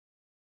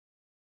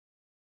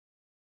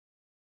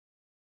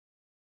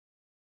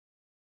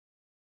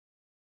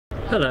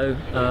Hello,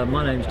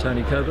 my name's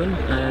Tony Coburn,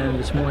 and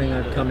this morning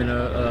I've come in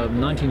a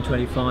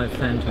 1925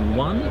 Phantom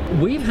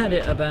 1. We've had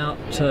it about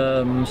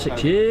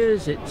 6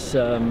 years. It's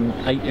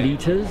 8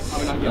 litres,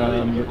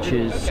 which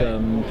is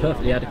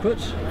perfectly adequate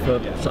for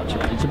such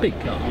a, it's a big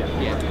car.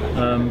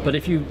 But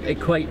if you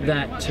equate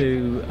that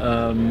to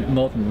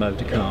modern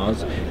motor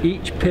cars,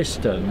 each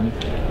piston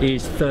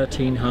is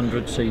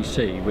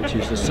 1300cc, which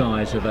is the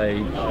size of a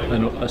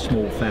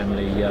small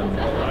family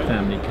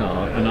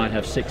car, and I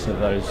have 6 of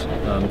those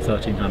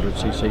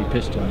 1300cc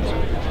pistons,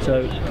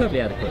 so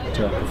perfectly adequate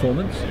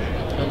performance.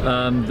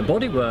 The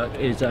bodywork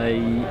is a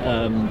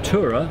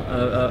Tourer.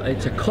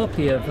 It's a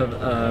copy of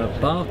a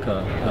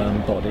Barker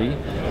body,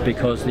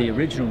 because the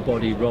original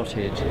body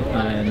rotted,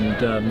 and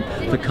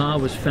the car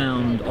was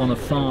found on a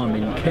farm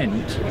in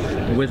Kent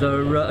with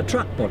a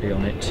truck body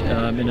on it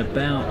in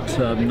about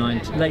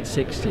late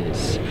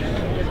 60s.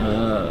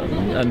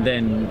 And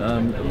then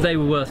they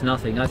were worth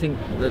nothing. I think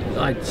that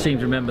I seem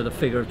to remember the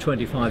figure of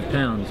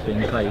 £25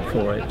 being paid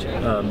for it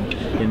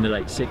in the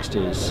late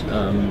 60s,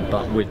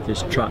 but with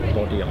this truck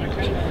body on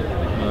it.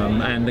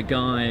 And the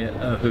guy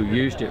who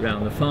used it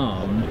around the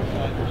farm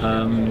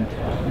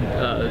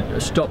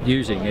stopped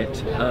using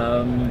it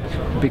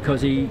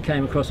because he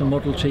came across a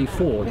Model T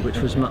Ford, which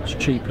was much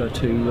cheaper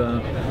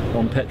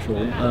on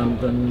petrol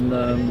than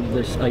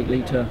this 8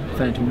 litre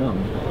Phantom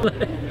 1.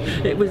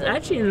 It was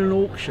actually in an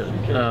auction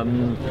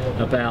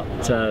about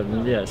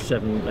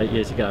 7-8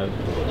 years ago,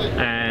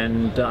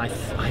 and I've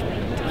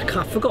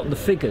forgotten the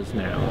figures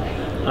now,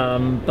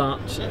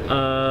 but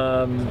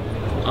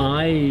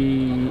I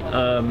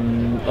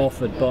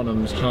offered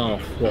Bonhams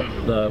half what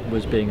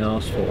was being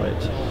asked for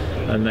it,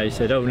 and they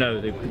said, "Oh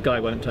no, the guy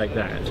won't take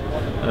that."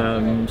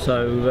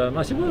 So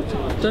I said, "Well,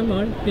 don't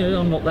mind.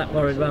 I'm not that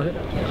worried about it.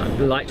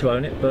 I'd like to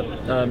own it, but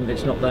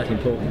it's not that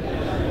important."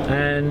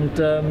 And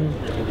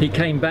he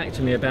came back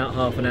to me about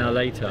half an hour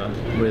later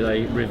with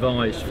a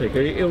revised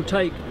figure. It'll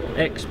take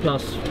X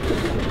plus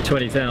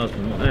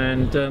 20,000,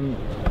 and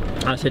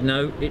I said,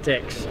 "No, it's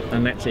X,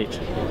 and that's it."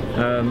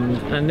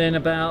 And then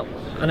about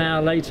an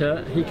hour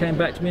later, he came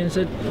back to me and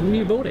said,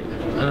 "You bought it."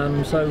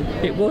 So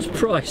it was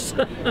price.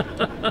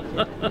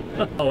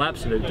 Oh,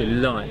 absolute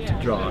delight to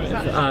drive.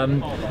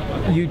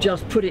 You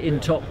just put it in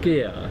top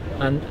gear,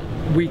 and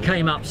we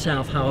came up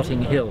South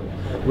Harting Hill,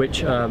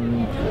 which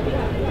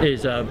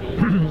is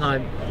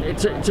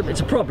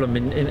it's a problem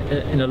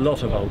in a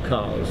lot of old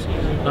cars.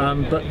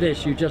 But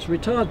this, you just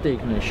retard the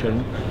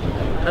ignition,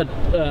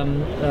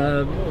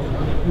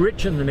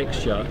 richen the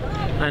mixture,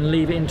 and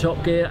leave it in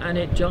top gear, and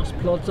it just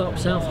plods up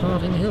South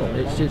Harting Hill.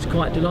 It's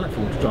quite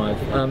delightful to drive.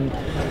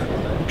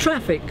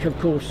 Traffic, of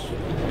course,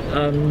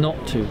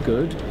 not too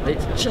good.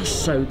 It's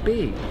just so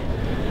big.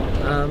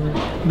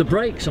 The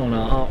brakes on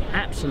are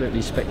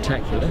absolutely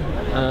spectacular.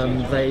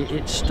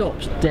 It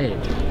stops dead.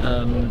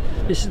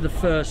 This is the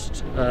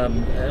first,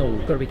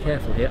 got to be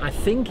careful here, I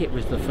think it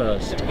was the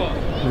first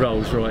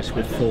Rolls-Royce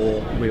with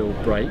 4-wheel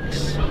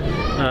brakes.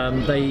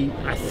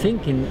 I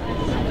think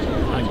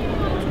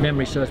if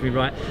memory serves me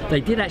right, they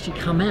did actually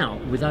come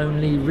out with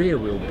only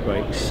rear-wheel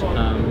brakes,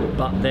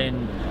 but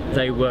then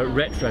they were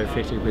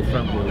retrofitted with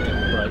front-wheel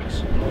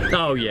brakes.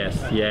 Oh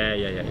yes,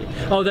 yeah.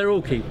 Oh, they're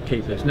all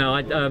keepers. No,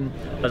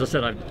 as I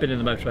said, I've been in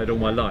the motor trade all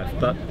my life,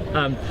 but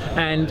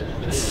and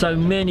so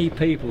many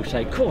people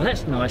say, "Cool,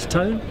 that's nice,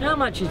 Tone. How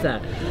much is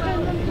that?"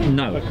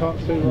 No,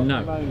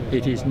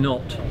 it is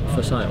not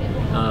for sale.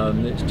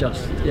 It's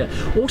just, yeah.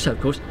 Also,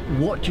 of course,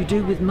 what do you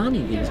do with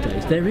money these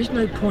days? There is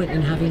no point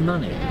in having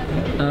money.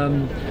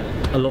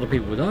 A lot of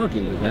people would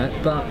argue with that,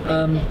 but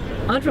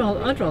I'd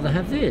rather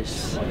have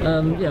this.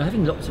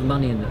 Having lots of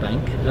money in the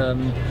bank.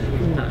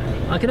 No,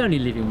 I can only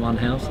live in one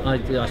house. I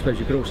suppose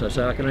you could also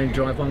say I can only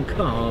drive one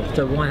car,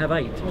 so why have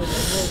 8?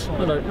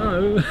 I don't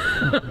know.